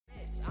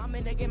I'm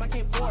in the game, I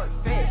can't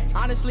forfeit.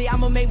 Honestly,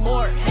 I'ma make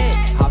more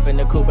hits. Hop in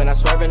the coupe and I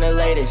swerve in the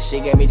latest.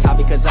 She gave me top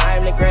because I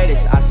am the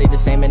greatest. I stayed the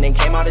same and then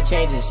came all the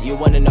changes. You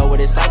wanna know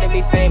what it's like to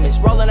be famous?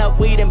 Rolling up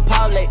weed in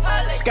public.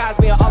 Skies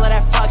me all of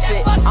that fuck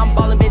shit. I'm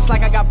ballin' bitch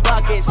like I got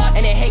buckets.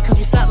 And they hate cause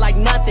we stunt like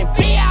nothing.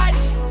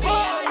 Biatch.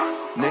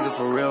 Nigga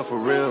for real, for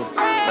real.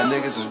 My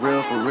niggas is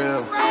real for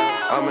real.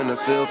 I'm in the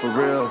field for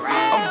real.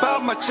 I'm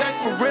about my check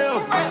for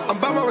real. I'm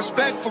about my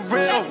respect for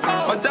real.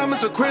 My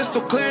diamonds are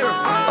crystal clear.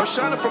 I'm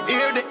shining from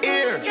ear to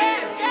ear.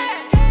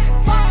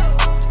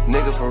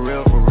 Nigga for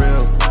real, for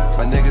real.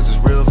 My niggas is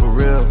real for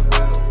real.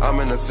 I'm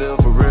in the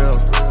field for real.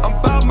 I'm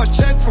about my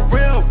check for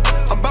real.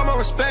 I'm about my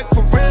respect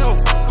for real.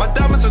 My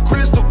diamonds are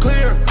crystal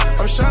clear.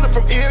 I'm shining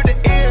from ear to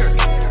ear.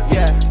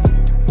 Yeah.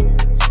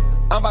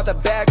 I'm about to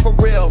bag for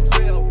real.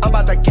 I'm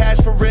about to cash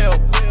for real.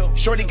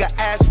 Shorty got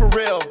ass for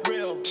real.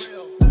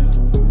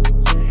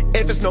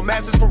 If it's no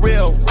masters for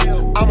real,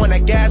 I want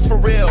that gas for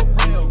real.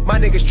 My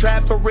niggas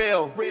trap for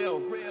real.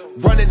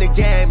 Running the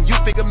game, you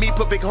speak of me,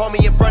 put big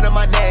homie in front of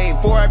my name.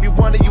 For every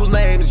one of you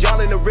lames,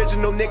 y'all ain't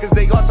original niggas,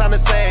 they all sound the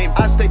same.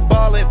 I stay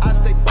ballin',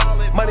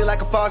 money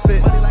like a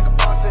faucet.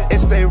 It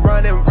stay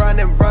running,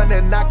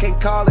 I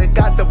can't call it.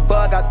 Got the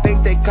bug, I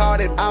think they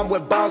caught it. I'm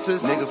with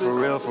bosses. Nigga for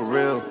real, for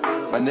real.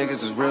 My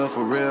niggas is real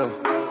for real.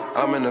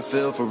 I'm in the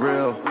field for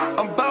real.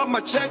 I'm about my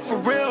check for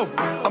real.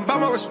 I'm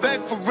about my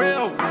respect for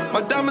real.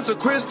 My diamonds are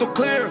crystal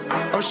clear.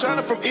 I'm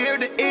shining from ear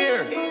to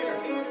ear.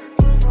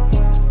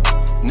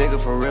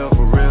 Nigga for real,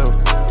 for real.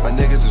 My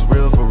niggas is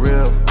real for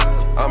real.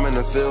 I'm in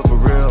the field for real.